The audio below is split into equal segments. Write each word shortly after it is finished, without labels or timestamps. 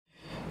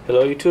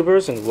Hello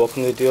YouTubers, and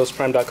welcome to the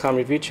DealsPrime.com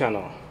review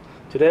channel.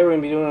 Today we're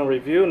going to be doing a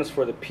review, and it's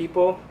for the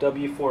Pipo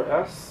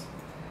W4s,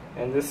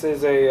 and this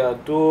is a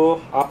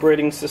dual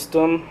operating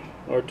system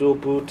or dual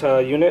boot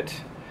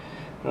unit.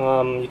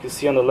 You can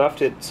see on the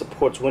left it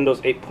supports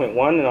Windows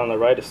 8.1, and on the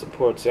right it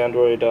supports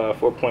Android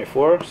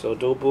 4.4, so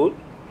dual boot.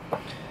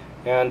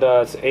 And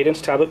it's an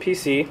 8-inch tablet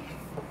PC.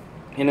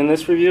 And in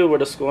this review we're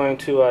just going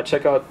to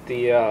check out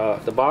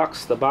the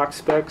box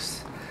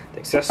specs, the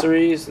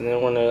accessories, and then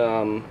we're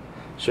going to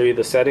show you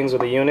the settings of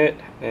the unit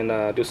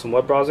and do some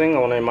web browsing. I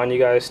want to remind you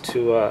guys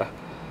to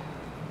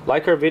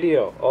like our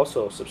video,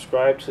 also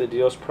subscribe to the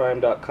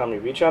DealsPrime.com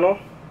review channel,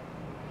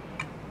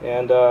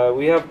 and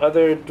we have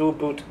other dual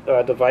boot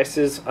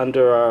devices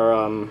under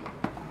our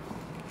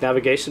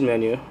navigation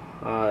menu.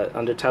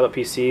 Under tablet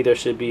PC there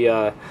should be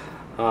a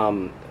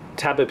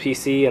tablet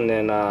PC, and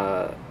then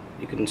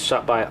you can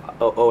shop by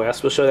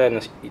OS. We'll show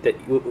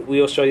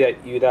we'll show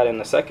you that in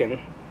a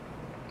second.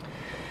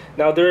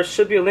 Now there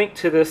should be a link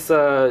to this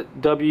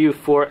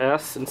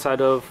W4s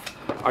inside of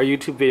our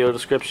YouTube video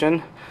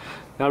description.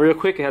 Now real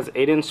quick, it has an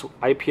 8-inch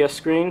IPS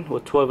screen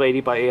with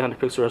 1280 by 800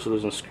 pixel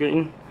resolution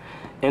screen,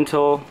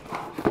 Intel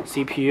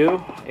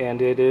CPU,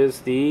 and it is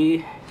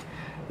the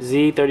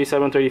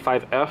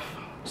Z3735f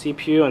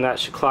CPU, and that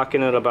should clock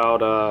in at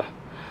about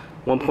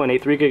 1.83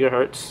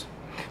 gigahertz.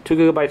 2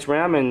 gigabytes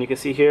RAM, and you can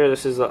see here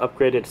this is an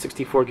upgraded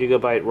 64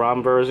 gigabyte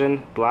ROM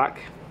version, black.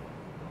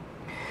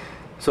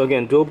 So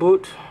again, dual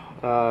boot.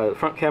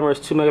 Front camera is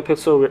 2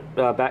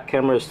 megapixel, back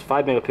camera is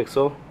 5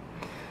 megapixel.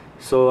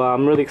 So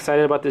I'm really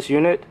excited about this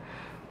unit.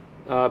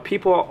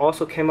 Pipo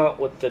also came out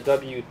with the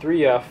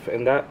W3f,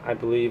 and that I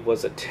believe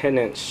was a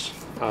 10-inch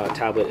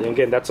tablet. And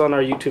again, that's on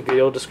our YouTube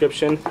video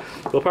description.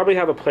 We'll probably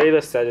have a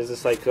playlist that is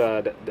just like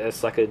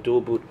that's like a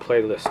dual boot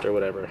playlist or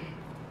whatever.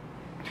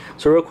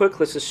 So real quick,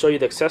 let's just show you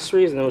the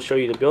accessories, and then we'll show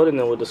you the build, and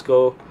then we'll just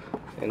go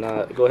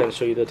ahead and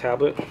show you the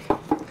tablet.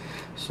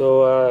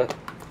 So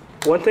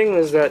one thing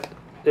is that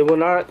it will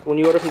not, when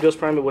you order from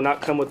DealsPrime, it will not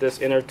come with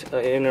this inner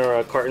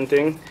carton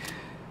thing,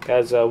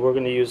 as we're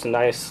going to use a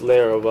nice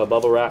layer of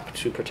bubble wrap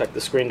to protect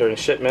the screen during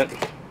shipment.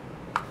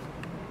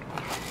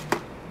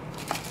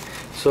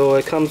 So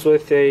it comes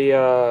with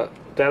a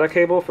data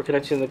cable for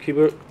connecting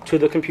to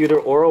the computer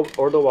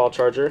or the wall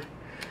charger,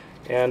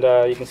 and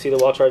you can see the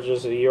wall charger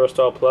is a Euro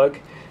style plug.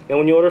 And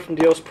when you order from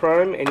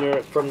DealsPrime and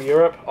you're from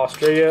Europe,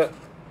 Australia,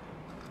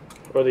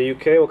 or the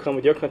UK, will come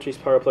with your country's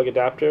power plug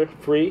adapter,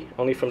 free,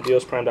 only from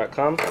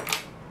DealsPrime.com.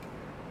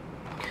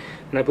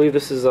 And I believe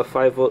this is a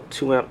 5-volt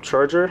 2-amp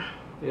charger.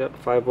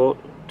 Yep, 5-volt,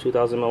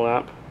 2000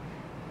 milliamp.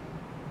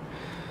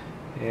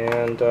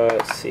 And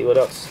let's see what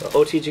else.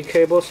 OTG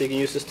cable, so you can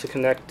use this to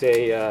connect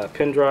a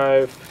pen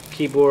drive,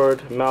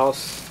 keyboard,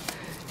 mouse,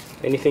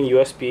 anything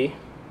USB,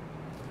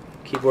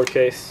 keyboard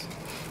case.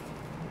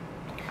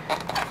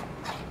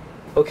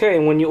 Okay,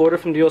 and when you order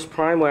from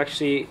DealsPrime, we'll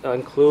actually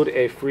include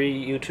a free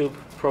YouTube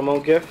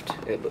promo gift.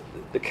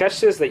 The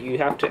catch is that you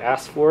have to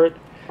ask for it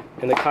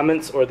in the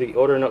comments or the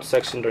order note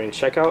section during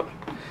checkout.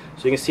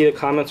 So you can see the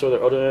comments or the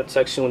order note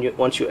section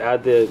once you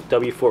add the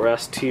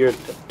W4s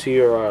to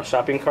your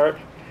shopping cart,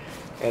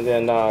 and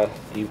then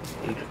you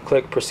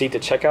click proceed to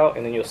checkout,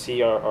 and then you'll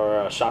see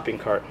our shopping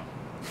cart.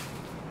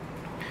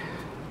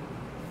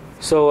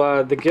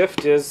 So the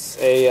gift is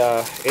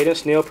a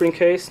 8-inch neoprene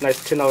case,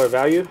 nice $10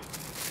 value.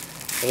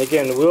 And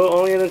again, we'll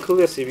only include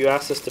this if you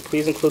ask us to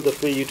please include the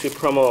free YouTube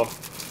promo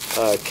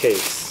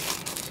case,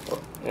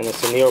 and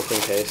it's a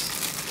neoprene case.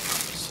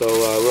 So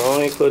we'll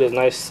only include a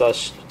nice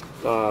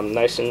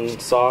nice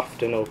and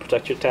soft, and it'll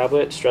protect your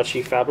tablet,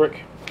 stretchy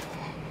fabric.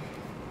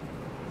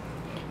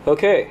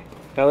 Okay,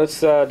 now let's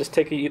just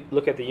take a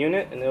look at the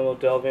unit, and then we'll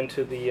delve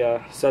into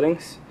the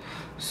settings.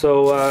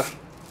 So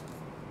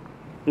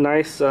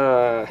nice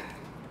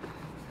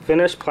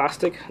finished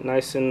plastic,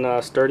 nice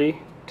and sturdy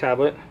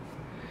tablet.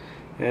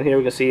 And here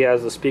we can see it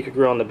has the speaker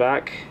grill on the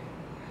back,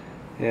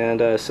 and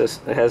it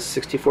has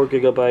 64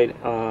 gigabyte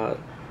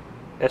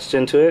etched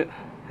into it.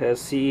 It has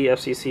CE,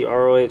 FCC,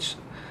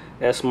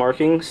 ROHS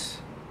markings.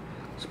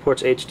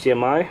 Supports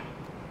HDMI.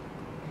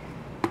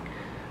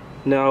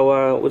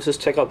 Now let's just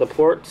check out the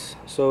ports.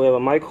 So we have a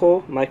mic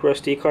hole, micro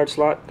SD card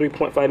slot,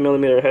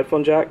 3.5mm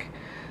headphone jack,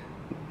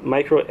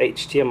 micro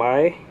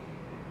HDMI,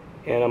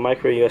 and a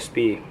micro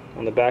USB.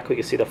 On the back we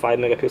can see the 5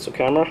 megapixel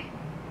camera.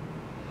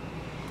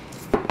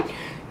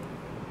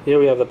 Here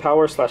we have the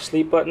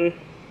power/sleep button,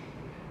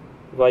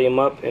 volume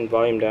up and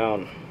volume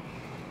down.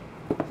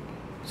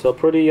 So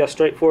pretty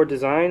straightforward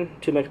design.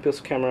 2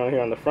 megapixel camera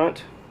here on the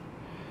front.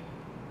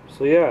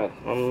 So yeah,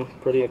 I'm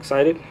pretty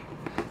excited.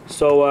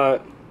 So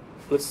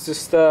let's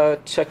just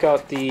check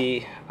out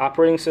the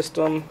operating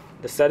system,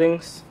 the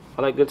settings,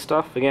 all that good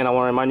stuff. Again, I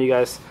want to remind you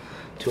guys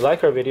to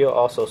like our video,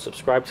 also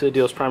subscribe to the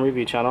DealsPrime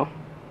review channel.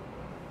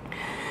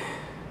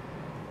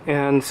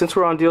 And since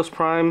we're on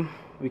DealsPrime,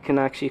 we can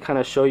actually kind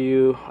of show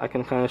you, I'm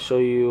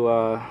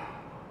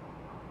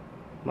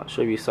not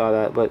sure if you saw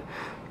that, but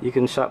you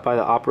can shop by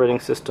the operating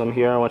system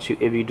here.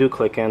 If you do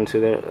click into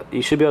there,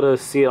 you should be able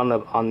to see it on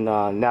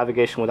the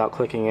navigation without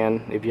clicking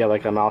in if you have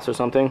like a mouse or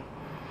something.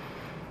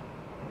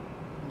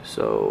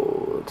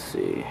 So let's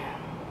see.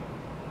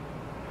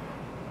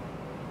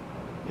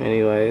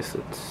 Anyways,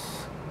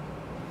 it's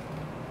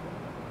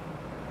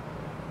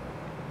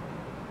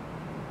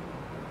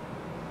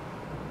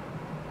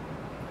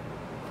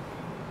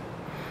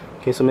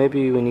okay. So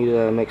maybe we need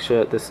to make sure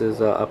that this is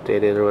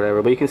updated or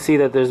whatever. But you can see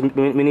that there's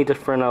many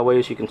different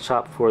ways you can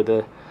shop for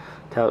the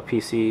tablet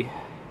PC.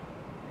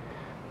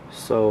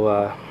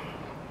 So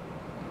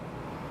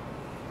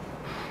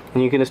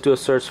and you can just do a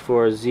search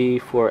for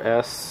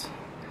Z4s,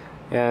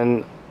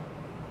 and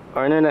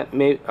our internet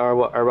our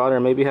router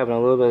may be having a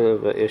little bit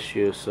of an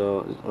issue.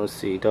 So let's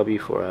see,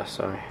 W4s,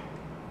 sorry.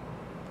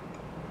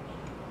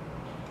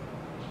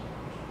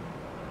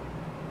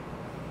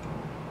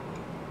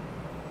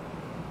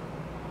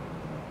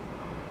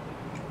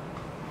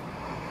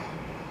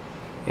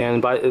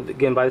 And by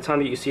the time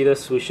that you see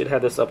this, we should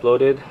have this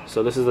uploaded.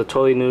 So this is a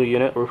totally new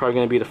unit. We're probably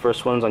going to be the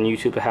first ones on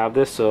YouTube to have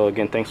this. So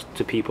again, thanks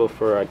to Pipo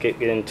for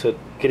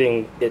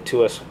getting it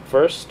to us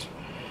first.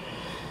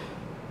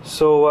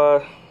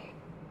 So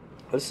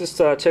let's just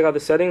check out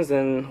the settings.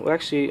 And well,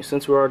 actually,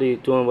 since we're already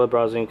doing web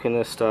browsing, we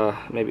can just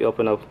maybe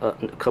open up a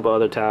couple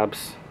other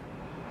tabs.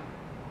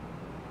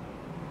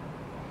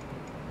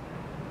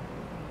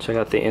 Check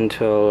out the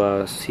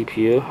Intel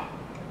CPU.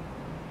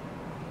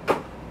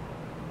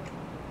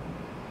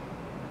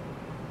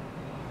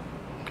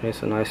 Okay,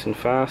 so nice and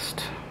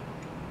fast.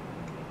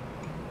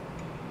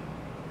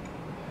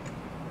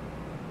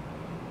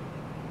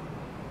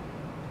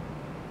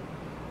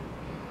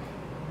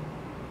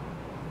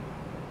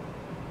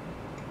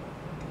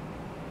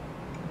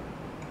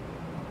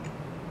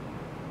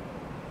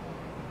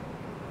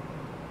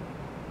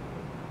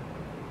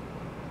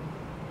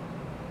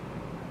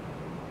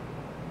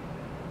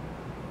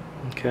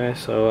 Okay,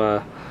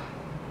 so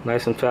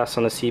nice and fast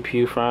on the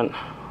CPU front.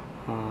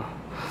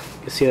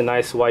 You can see the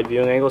nice wide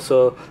viewing angle.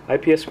 So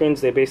IPS screens,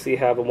 they basically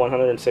have a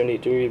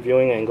 170-degree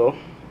viewing angle.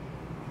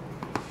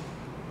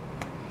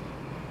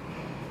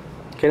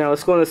 Okay, now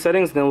let's go into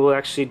settings. Then we'll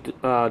actually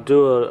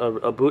do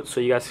a boot, so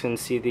you guys can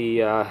see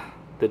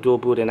the dual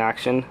boot in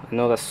action. I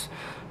know that's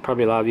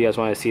probably a lot of you guys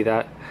want to see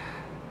that.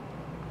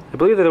 I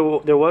believe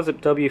that there was a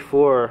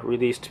W4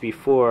 released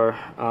before,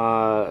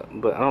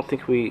 but I don't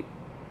think we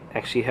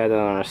actually had it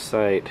on our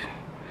site.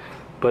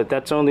 But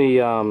that's only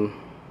a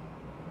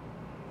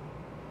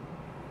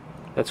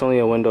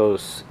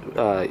Windows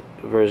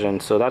version,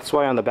 so that's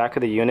why on the back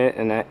of the unit,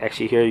 and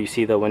actually here you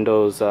see the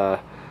Windows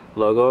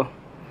logo.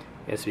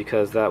 It's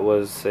because that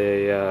was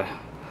a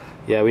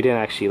yeah, we didn't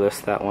actually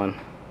list that one,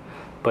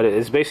 but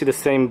it's basically the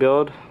same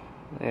build.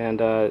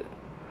 And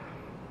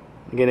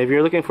again, if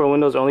you're looking for a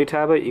Windows only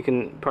tablet, you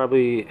can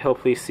probably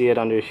hopefully see it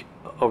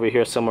over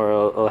here somewhere.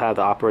 It'll have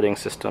the operating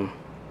system.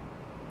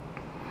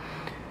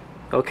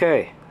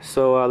 Okay,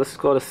 so let's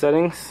go to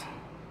settings.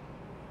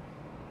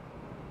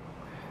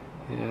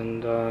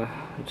 And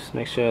just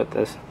make sure that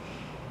this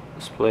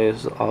display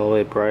is all the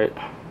way bright.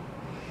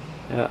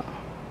 Yeah.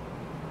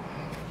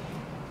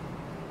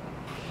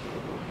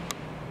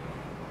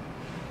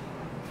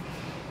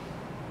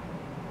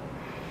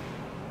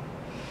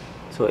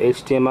 So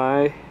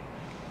HDMI.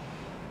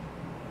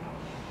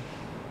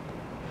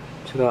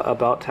 Check out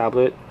About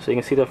Tablet. So you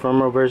can see the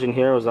firmware version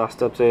here was last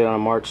updated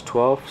on March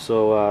 12th.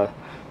 So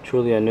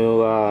truly a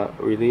new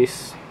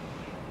release.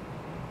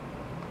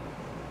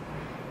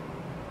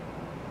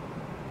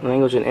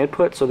 Language and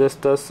input, so this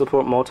does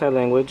support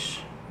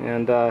multi-language.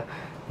 And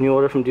new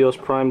order from Deals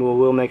Prime, we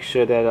will make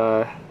sure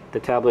that the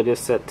tablet is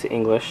set to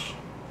English,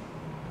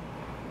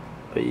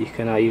 but you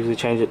can usually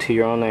change it to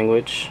your own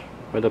language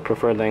or the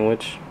preferred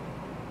language.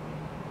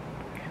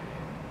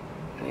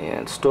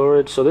 And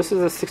storage, so this is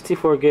a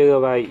 64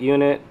 gigabyte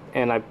unit,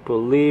 and I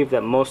believe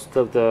that most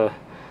of the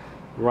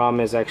ROM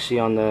is actually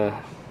on the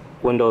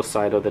Windows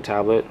side of the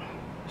tablet.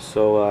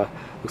 So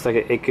looks like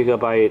an 8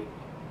 gigabyte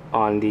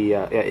on the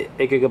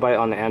 8 gigabyte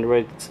on the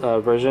Android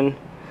version,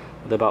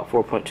 with about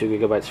 4.2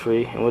 gigabytes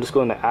free. And we'll just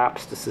go into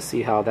apps just to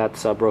see how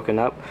that's broken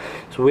up.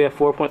 So we have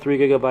 4.3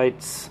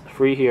 gigabytes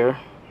free here.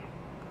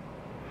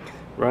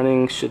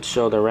 Running should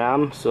show the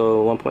RAM,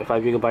 so 1.5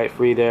 gigabyte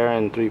free there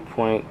and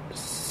 3.66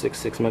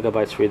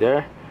 megabytes free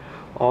there.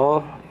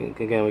 All,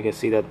 again, we can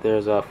see that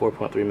there's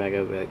 4.3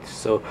 megabytes.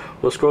 So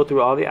we'll scroll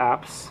through all the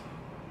apps.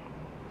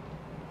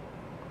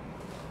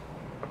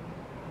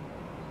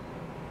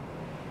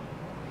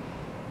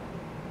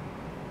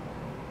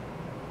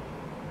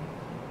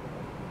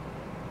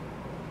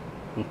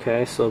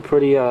 Okay, so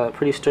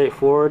pretty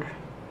straightforward.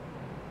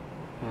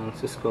 And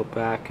let's just go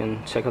back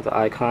and check out the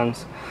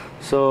icons.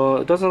 So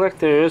it doesn't look like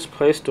there is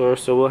Play Store,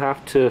 so we'll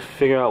have to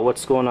figure out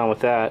what's going on with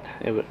that,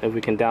 if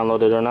we can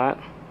download it or not.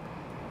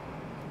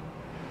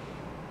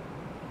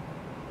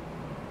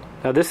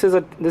 Now this is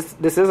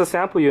a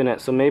sample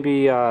unit, so maybe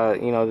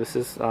you know, this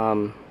is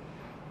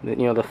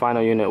the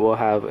final unit will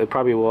have, it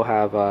probably will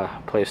have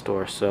Play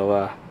Store.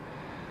 So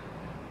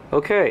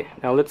okay,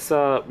 now let's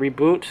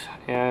reboot.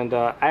 And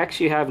I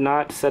actually have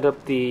not set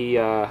up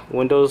the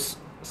Windows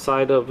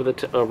side of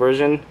the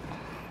version,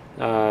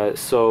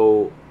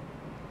 so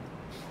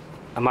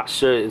I'm not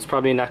sure. It's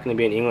probably not going to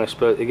be in English,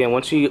 but again,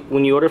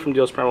 when you order from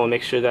Deals Prime, we'll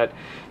make sure that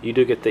you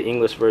do get the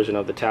English version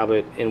of the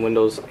tablet in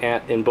Windows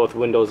and in both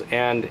Windows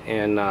and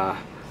in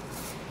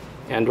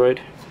Android.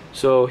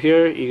 So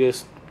here you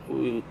just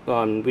if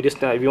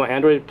you want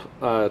Android,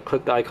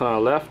 click the icon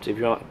on the left. If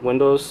you want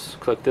Windows,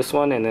 click this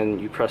one, and then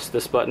you press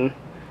this button,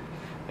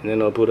 and then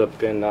it'll boot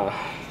up in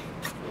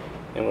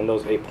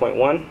Windows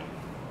 8.1.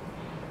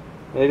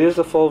 And it is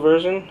the full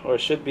version, or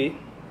it should be.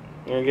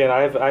 And again,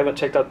 I haven't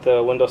checked out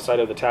the Windows side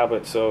of the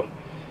tablet, so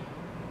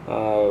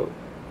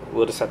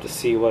we'll just have to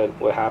see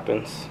what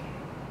happens.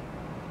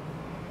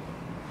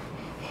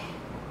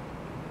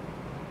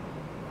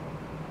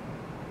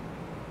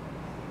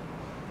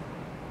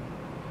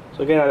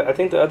 So again, I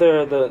think the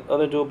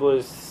other dual boot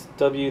is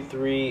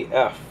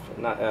W3F,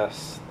 not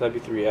S,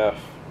 W3F.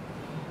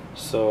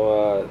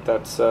 So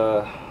that's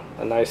a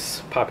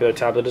nice popular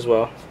tablet as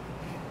well.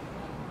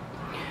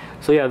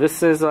 So yeah,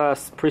 this is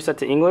preset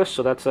to English,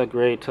 so that's a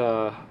great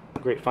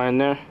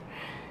find there,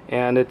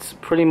 and it's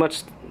pretty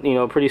much, you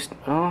know, it's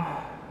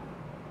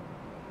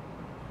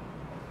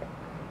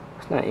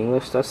not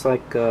English. That's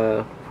like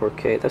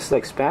 4K. That's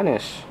like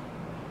Spanish.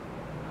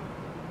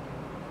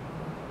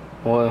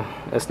 Well,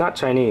 it's not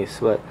Chinese,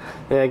 but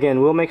yeah,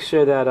 again, we'll make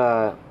sure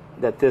that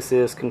that this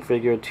is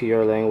configured to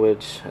your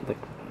language,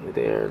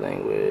 their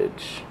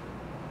language.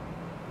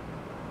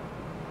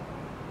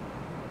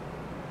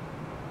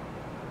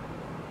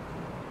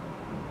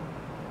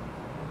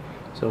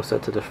 So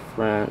set to the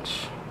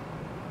French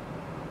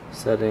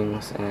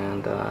settings,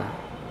 and so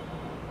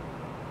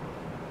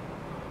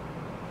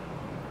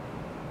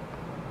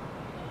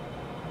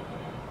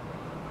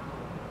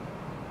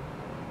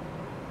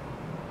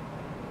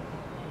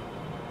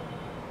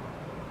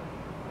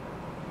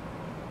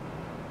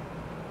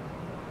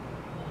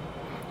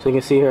you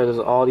can see here there's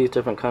all these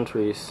different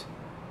countries,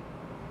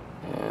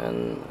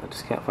 and I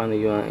just can't find the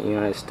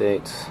United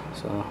States.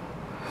 So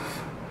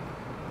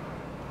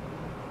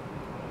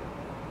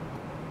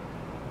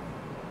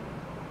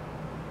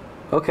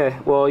okay,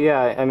 well,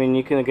 yeah, I mean,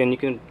 you can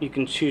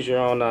choose your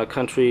own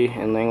country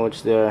and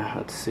language there.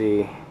 Let's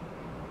see.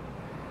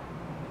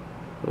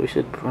 We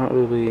should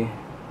probably,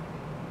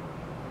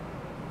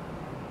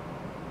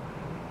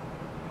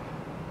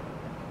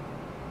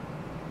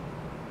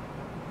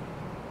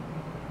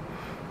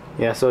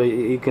 yeah, so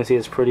you can see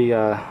it's pretty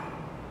it's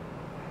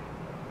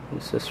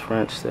just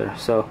French there.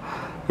 So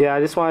yeah, I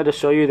just wanted to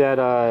show you that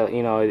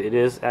you know, it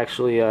is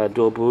actually a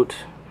dual boot,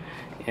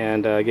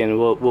 and again,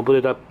 we'll boot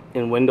it up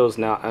in Windows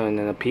now, and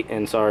we'll reboot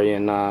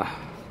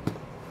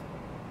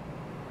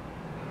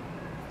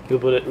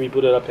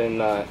it up in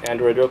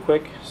Android real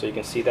quick, so you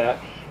can see that.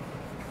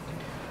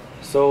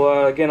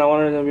 So again, I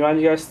wanted to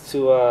remind you guys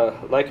to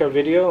like our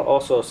video,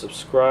 also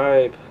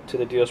subscribe to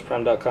the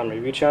dealsprime.com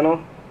review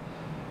channel,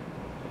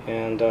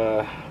 and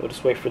we'll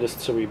just wait for this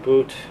to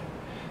reboot.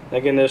 And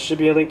again, there should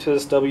be a link to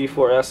this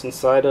W4s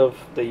inside of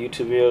the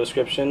YouTube video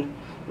description.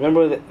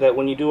 Remember that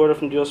when you do order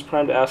from Deals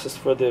Prime, to ask us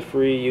for the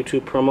free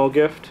YouTube promo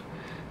gift.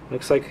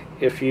 Looks like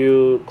if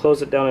you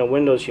close it down in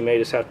Windows, you may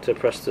just have to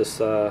press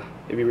this, if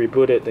you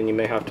reboot it, then you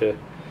may have to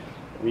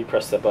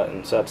repress that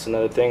button. So that's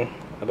another thing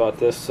about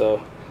this.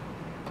 So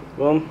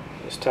boom,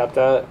 just tap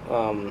that,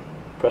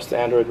 press the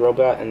Android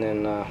robot, and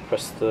then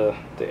press the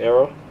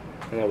arrow,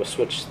 and it will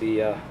switch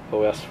the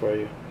OS for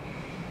you.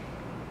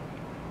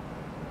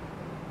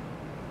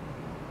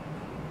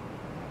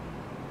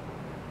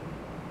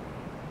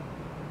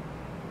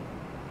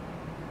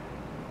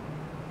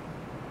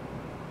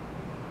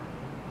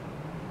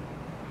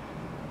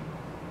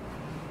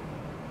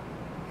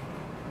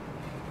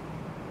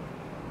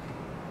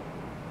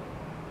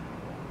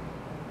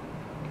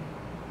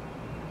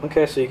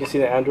 Okay, so you can see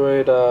the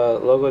Android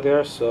logo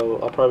there, so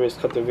I'll probably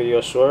just cut the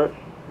video short.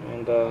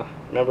 And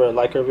remember,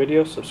 like our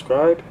video,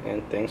 subscribe,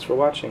 and thanks for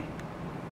watching.